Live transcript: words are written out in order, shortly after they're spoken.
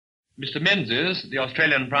Mr. Menzies, the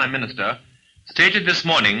Australian Prime Minister, stated this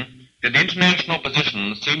morning that the international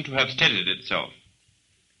position seemed to have steadied itself.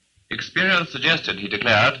 Experience suggested, he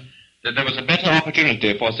declared, that there was a better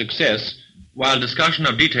opportunity for success while discussion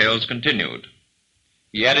of details continued.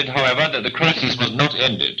 He added, however, that the crisis was not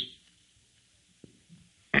ended.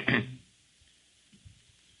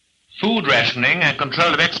 Food rationing and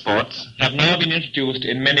control of exports have now been introduced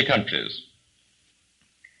in many countries.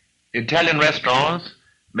 Italian restaurants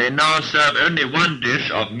may now serve only one dish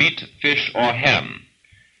of meat, fish, or ham.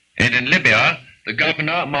 And in Libya, the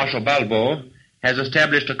governor, Marshal Balbo, has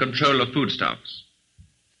established a control of foodstuffs.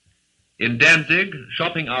 In Danzig,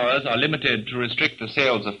 shopping hours are limited to restrict the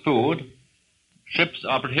sales of food, ships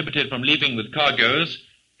are prohibited from leaving with cargoes,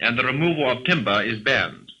 and the removal of timber is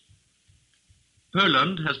banned.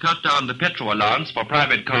 Poland has cut down the petrol allowance for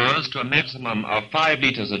private cars to a maximum of 5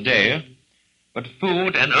 liters a day, but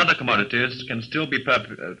food and other commodities can still be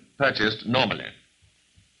purchased normally.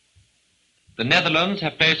 The Netherlands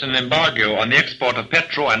have placed an embargo on the export of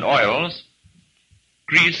petrol and oils.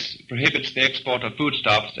 Greece prohibits the export of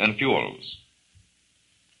foodstuffs and fuels.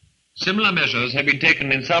 Similar measures have been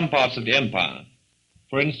taken in some parts of the empire.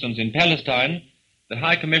 For instance, in Palestine, the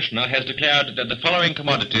High Commissioner has declared that the following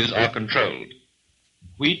commodities are controlled: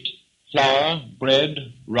 wheat, flour, bread,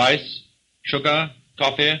 rice, sugar,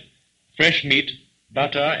 coffee, fresh meat,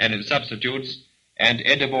 butter and its substitutes, and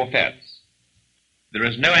edible fats. There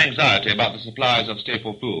is no anxiety about the supplies of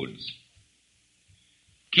staple foods.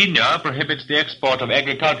 Kenya prohibits the export of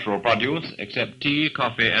agricultural produce except tea,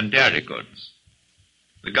 coffee, and dairy goods.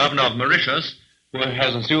 The governor of Mauritius, who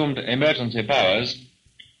has assumed emergency powers,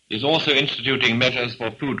 is also instituting measures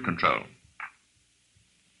for food control.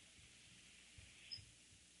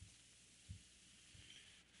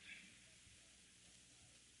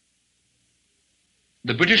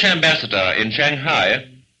 The British ambassador in Shanghai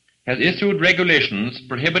has issued regulations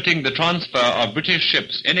prohibiting the transfer of British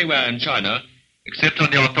ships anywhere in China except on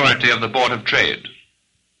the authority of the Board of Trade.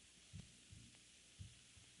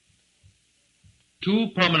 Two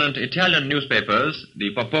prominent Italian newspapers,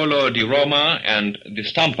 the Popolo di Roma and the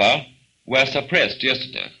Stampa, were suppressed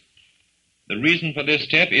yesterday. The reason for this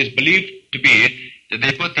step is believed to be that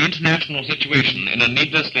they put the international situation in a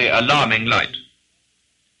needlessly alarming light.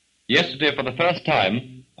 Yesterday, for the first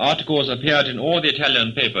time, articles appeared in all the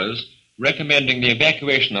Italian papers recommending the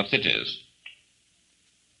evacuation of cities.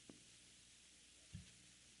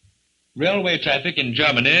 Railway traffic in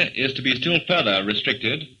Germany is to be still further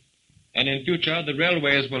restricted, and in future the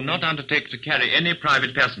railways will not undertake to carry any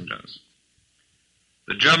private passengers.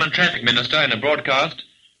 The German traffic minister in a broadcast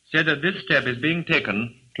said that this step is being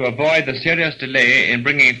taken to avoid the serious delay in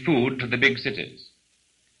bringing food to the big cities.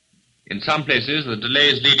 In some places, the delay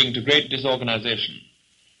is leading to great disorganization.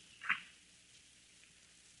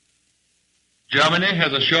 Germany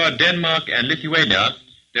has assured Denmark and Lithuania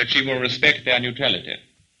that she will respect their neutrality.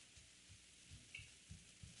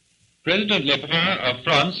 President Lebrun of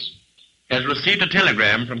France has received a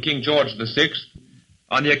telegram from King George VI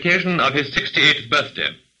on the occasion of his 68th birthday,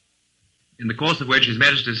 in the course of which His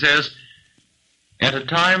Majesty says, "At a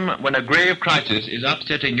time when a grave crisis is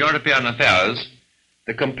upsetting European affairs,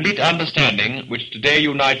 the complete understanding which today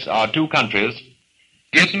unites our two countries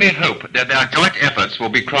gives me hope that their joint efforts will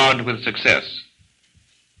be crowned with success."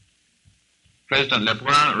 President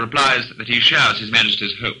Lebrun replies that he shares His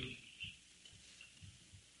Majesty's hope.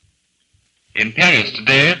 In Paris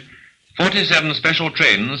today, 47 special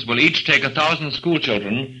trains will each take 1,000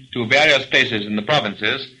 schoolchildren to various places in the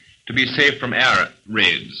provinces to be safe from air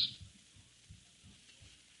raids.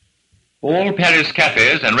 All Paris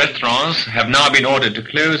cafes and restaurants have now been ordered to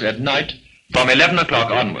close at night from 11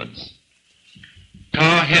 o'clock onwards.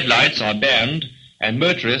 Car headlights are banned and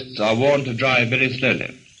motorists are warned to drive very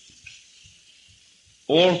slowly.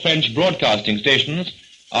 All French broadcasting stations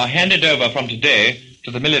are handed over from today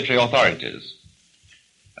to the military authorities.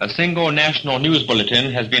 A single national news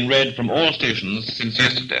bulletin has been read from all stations since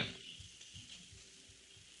yesterday.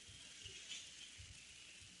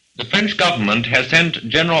 The French government has sent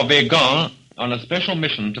General Weygand on a special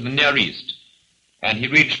mission to the Near East, and he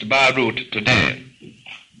reached Beirut today.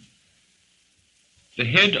 The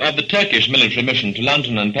head of the Turkish military mission to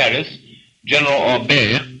London and Paris, General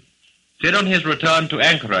Orbay, said on his return to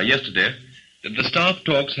Ankara yesterday that the staff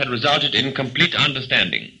talks had resulted in complete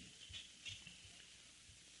understanding.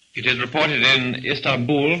 It is reported in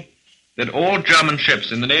Istanbul that all German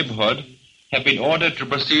ships in the neighborhood have been ordered to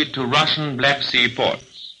proceed to Russian Black Sea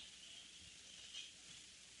ports.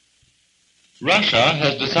 Russia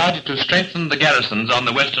has decided to strengthen the garrisons on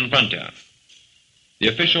the western frontier. The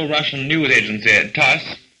official Russian news agency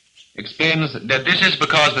TASS explains that this is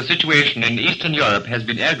because the situation in Eastern Europe has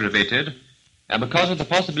been aggravated and because of the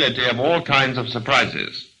possibility of all kinds of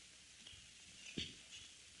surprises.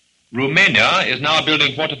 Romania is now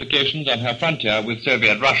building fortifications on her frontier with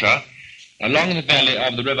Soviet Russia along the valley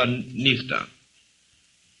of the river Dniester.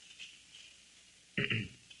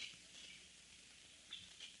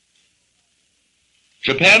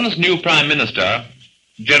 Japan's new Prime Minister,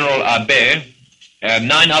 General Abe, and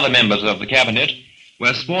 9 other members of the cabinet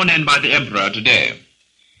were sworn in by the Emperor today.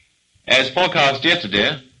 As forecast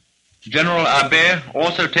yesterday, General Abe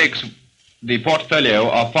also takes the portfolio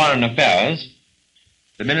of foreign affairs.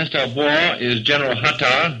 The Minister of War is General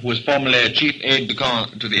Hatta, who was formerly Chief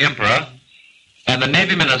Aide-de-camp to the Emperor, and the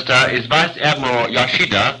Navy Minister is Vice Admiral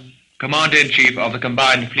Yoshida, Commander-in-Chief of the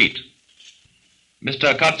Combined Fleet.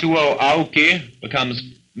 Mr. Katsuo Aoki becomes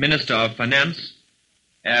Minister of Finance,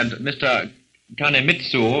 and Mr.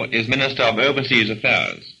 Kanemitsu is Minister of Overseas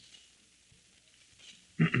Affairs.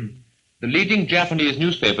 The leading Japanese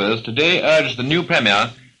newspapers today urged the new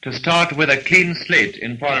Premier to start with a clean slate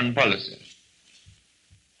in foreign policy.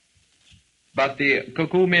 But the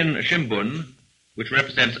Kokumin Shimbun, which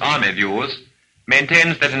represents army views,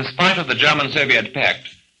 maintains that in spite of the German-Soviet pact,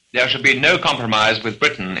 there should be no compromise with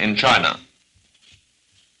Britain in China.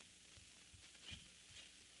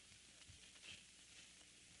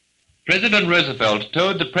 President Roosevelt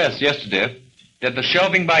told the press yesterday that the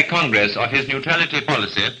shelving by Congress of his neutrality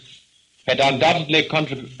policy had undoubtedly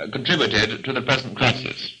contributed to the present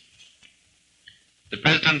crisis. The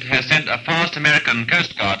President has sent a fast American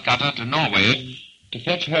Coast Guard cutter to Norway to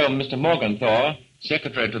fetch home Mr. Morgenthau,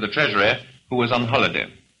 Secretary to the Treasury, who was on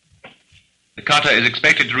holiday. The cutter is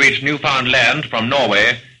expected to reach Newfoundland from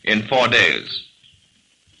Norway in 4 days.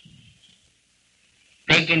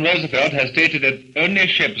 President Roosevelt has stated that only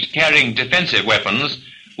ships carrying defensive weapons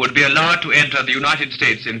would be allowed to enter the United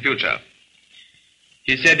States in future.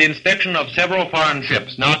 He said the inspection of several foreign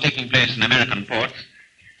ships now taking place in American ports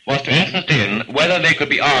was to ascertain whether they could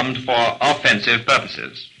be armed for offensive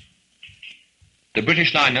purposes. The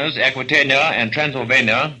British liners Aquitania and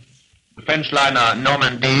Transylvania, the French liner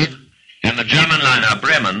Normandie, and the German liner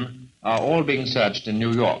Bremen are all being searched in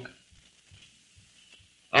New York.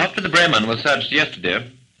 After the Bremen was searched yesterday,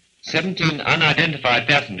 17 unidentified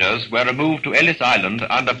passengers were removed to Ellis Island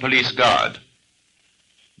under police guard.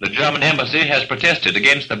 The German embassy has protested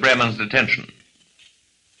against the Bremen's detention.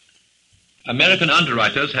 American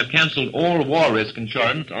underwriters have cancelled all war risk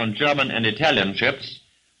insurance on German and Italian ships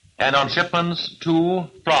and on shipments to,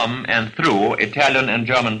 from, and through Italian and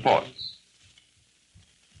German ports.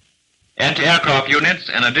 Anti-aircraft units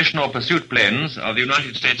and additional pursuit planes of the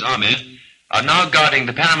United States Army are now guarding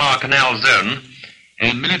the Panama Canal zone,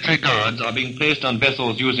 and military guards are being placed on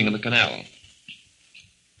vessels using the canal.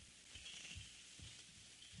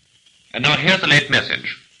 And now here's the late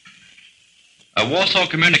message. A Warsaw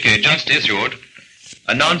communique just issued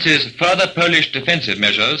announces further Polish defensive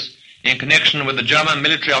measures in connection with the German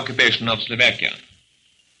military occupation of Slovakia.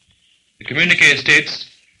 The communique states,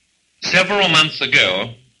 several months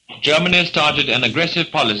ago, Germany started an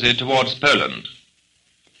aggressive policy towards Poland.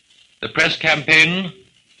 The press campaign,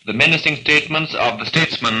 the menacing statements of the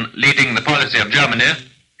statesmen leading the policy of Germany,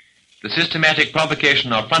 the systematic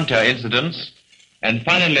provocation of frontier incidents, and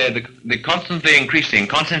finally the constantly increasing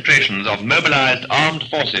concentrations of mobilized armed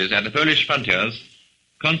forces at the Polish frontiers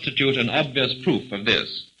constitute an obvious proof of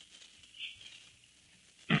this.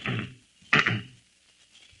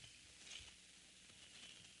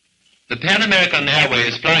 The Pan American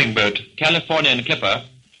Airways flying boat Californian Clipper,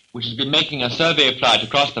 which has been making a survey flight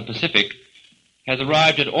across the Pacific, has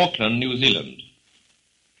arrived at Auckland, New Zealand.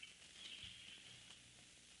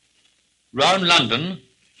 Round London,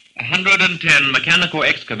 110 mechanical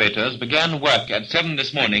excavators began work at 7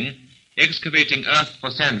 this morning, excavating earth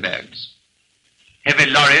for sandbags.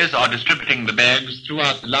 Heavy lorries are distributing the bags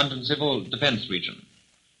throughout the London Civil Defence region.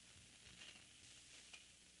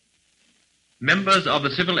 Members of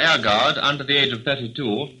the Civil Air Guard under the age of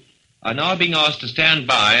 32 are now being asked to stand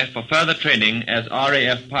by for further training as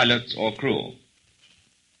RAF pilots or crew.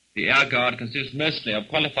 The Air Guard consists mostly of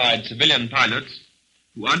qualified civilian pilots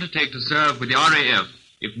who undertake to serve with the RAF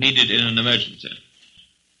if needed in an emergency.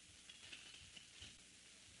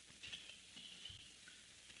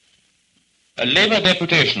 A Labour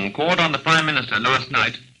deputation called on the Prime Minister last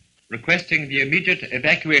night requesting the immediate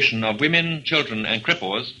evacuation of women, children and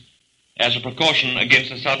cripples as a precaution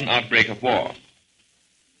against a sudden outbreak of war.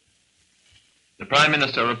 The Prime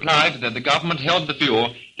Minister replied that the government held the view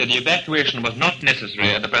that the evacuation was not necessary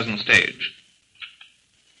at the present stage.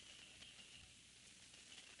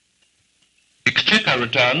 Exchequer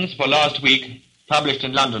returns for last week published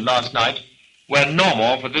in London last night, were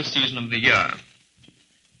normal for this season of the year.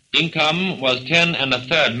 Income was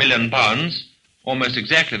 £10.33 million, almost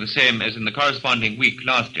exactly the same as in the corresponding week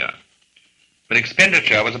last year. But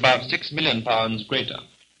expenditure was about £6 million greater.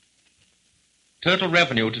 Total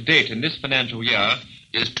revenue to date in this financial year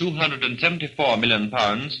is £274 million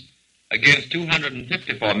against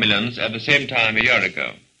 £254 million at the same time a year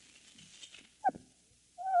ago.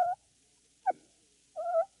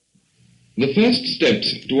 The first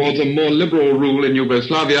steps towards a more liberal rule in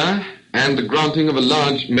Yugoslavia and the granting of a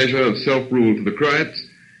large measure of self-rule to the Croats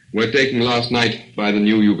were taken last night by the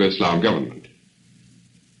new Yugoslav government.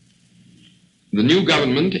 The new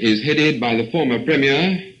government is headed by the former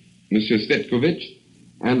premier, Mr. Svetkovic,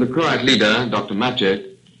 and the Croat leader, Dr.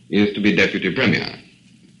 Macek, is to be deputy premier.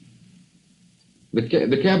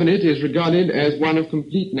 The cabinet is regarded as one of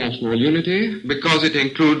complete national unity because it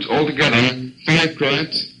includes altogether 5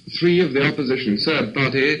 Croats, 3 of the opposition Serb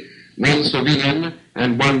party, 1 Slovenian,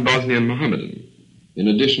 and 1 Bosnian Mohammedan, in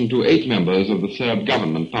addition to 8 members of the Serb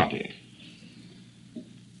government party.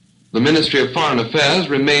 The Ministry of Foreign Affairs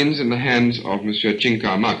remains in the hands of Mr.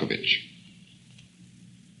 Cinka Markovic.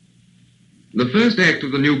 The first act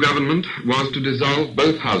of the new government was to dissolve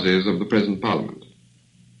both houses of the present parliament.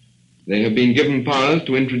 They have been given powers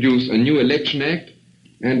to introduce a new election act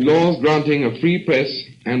and laws granting a free press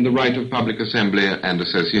and the right of public assembly and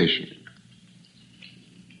association.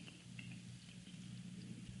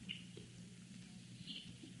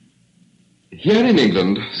 Here in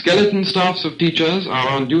England, skeleton staffs of teachers are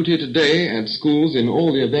on duty today at schools in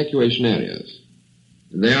all the evacuation areas.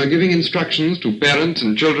 They are giving instructions to parents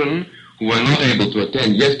and children who were not able to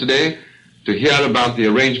attend yesterday to hear about the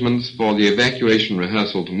arrangements for the evacuation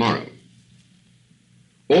rehearsal tomorrow.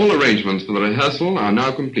 All arrangements for the rehearsal are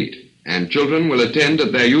now complete, and children will attend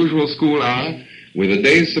at their usual school hour with a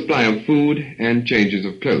day's supply of food and changes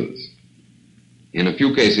of clothes. In a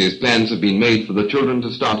few cases, plans have been made for the children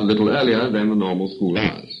to start a little earlier than the normal school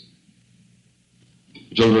hours.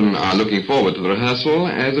 Children are looking forward to the rehearsal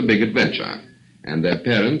as a big adventure, and their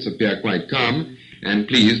parents appear quite calm and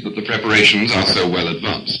pleased that the preparations are so well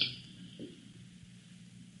advanced.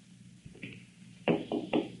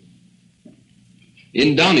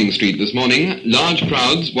 In Downing Street this morning, large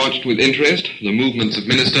crowds watched with interest the movements of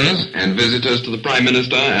ministers and visitors to the Prime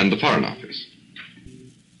Minister and the Foreign Office.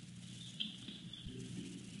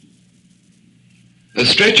 A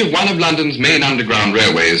stretch of one of London's main underground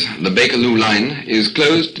railways, the Bakerloo Line, is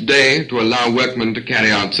closed today to allow workmen to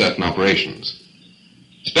carry out certain operations.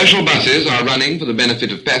 Special buses are running for the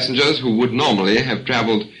benefit of passengers who would normally have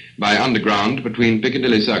travelled by underground between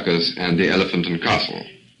Piccadilly Circus and the Elephant and Castle.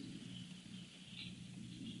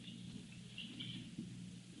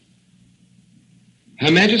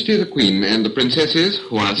 Her Majesty the Queen and the princesses,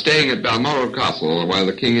 who are staying at Balmoral Castle while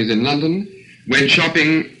the King is in London, went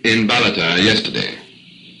shopping in Balata yesterday.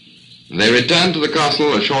 They returned to the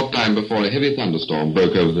castle a short time before a heavy thunderstorm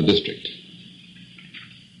broke over the district.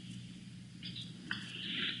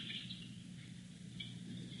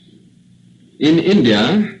 In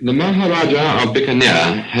India, the Maharaja of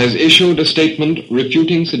Bikaner has issued a statement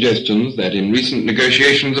refuting suggestions that in recent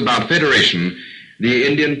negotiations about federation, the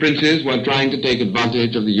Indian princes were trying to take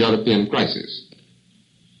advantage of the European crisis.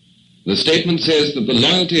 The statement says that the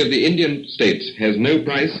loyalty of the Indian states has no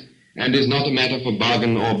price and is not a matter for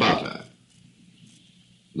bargain or barter.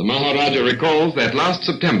 The Maharaja recalls that last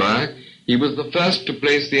September he was the first to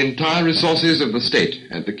place the entire resources of the state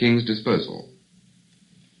at the king's disposal.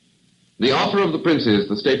 The offer of the princes,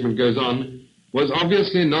 the statement goes on, was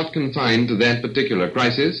obviously not confined to that particular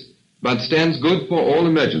crisis, but stands good for all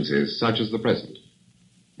emergencies such as the present.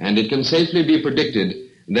 And it can safely be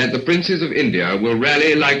predicted that the princes of India will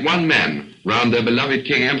rally like one man round their beloved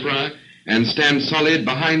King Emperor and stand solid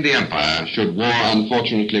behind the empire should war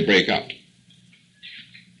unfortunately break out.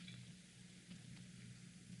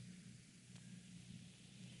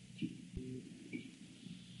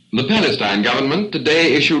 The Palestine government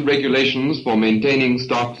today issued regulations for maintaining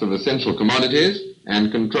stocks of essential commodities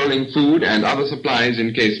and controlling food and other supplies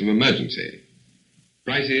in case of emergency.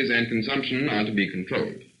 Prices and consumption are to be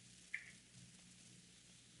controlled.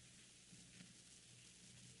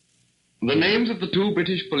 The names of the 2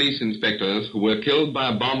 British police inspectors who were killed by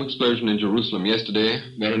a bomb explosion in Jerusalem yesterday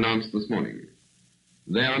were announced this morning.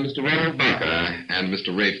 They are Mr. Ronald Barker and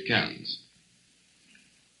Mr. Rafe Cairns.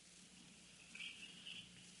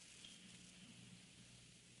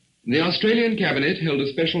 The Australian Cabinet held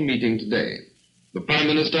a special meeting today. The Prime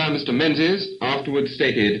Minister, Mr. Menzies, afterwards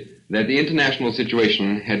stated that the international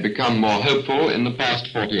situation had become more hopeful in the past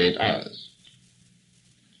 48 hours.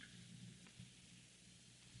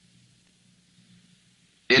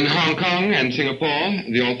 In Hong Kong and Singapore,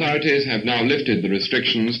 the authorities have now lifted the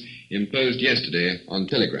restrictions imposed yesterday on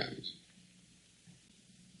telegrams.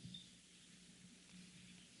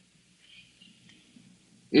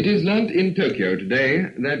 It is learnt in Tokyo today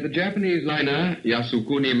that the Japanese liner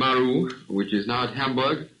Yasukuni Maru, which is now at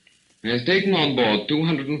Hamburg, has taken on board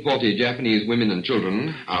 240 Japanese women and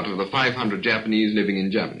children out of the 500 Japanese living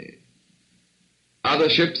in Germany. Other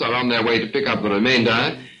ships are on their way to pick up the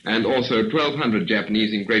remainder, and also 1,200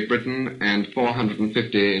 Japanese in Great Britain and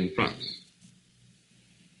 450 in France.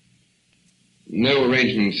 No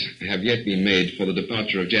arrangements have yet been made for the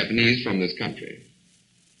departure of Japanese from this country.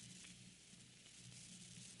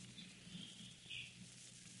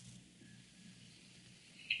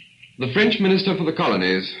 The French Minister for the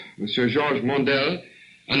Colonies, Monsieur Georges Mondel,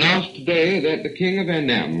 announced today that the King of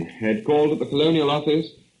Annam had called at the Colonial Office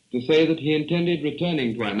to say that he intended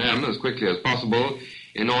returning to Annam as quickly as possible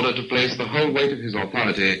in order to place the whole weight of his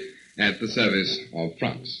authority at the service of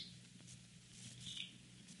France.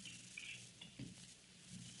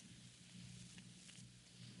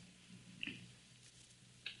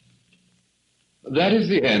 That is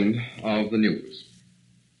the end of the news.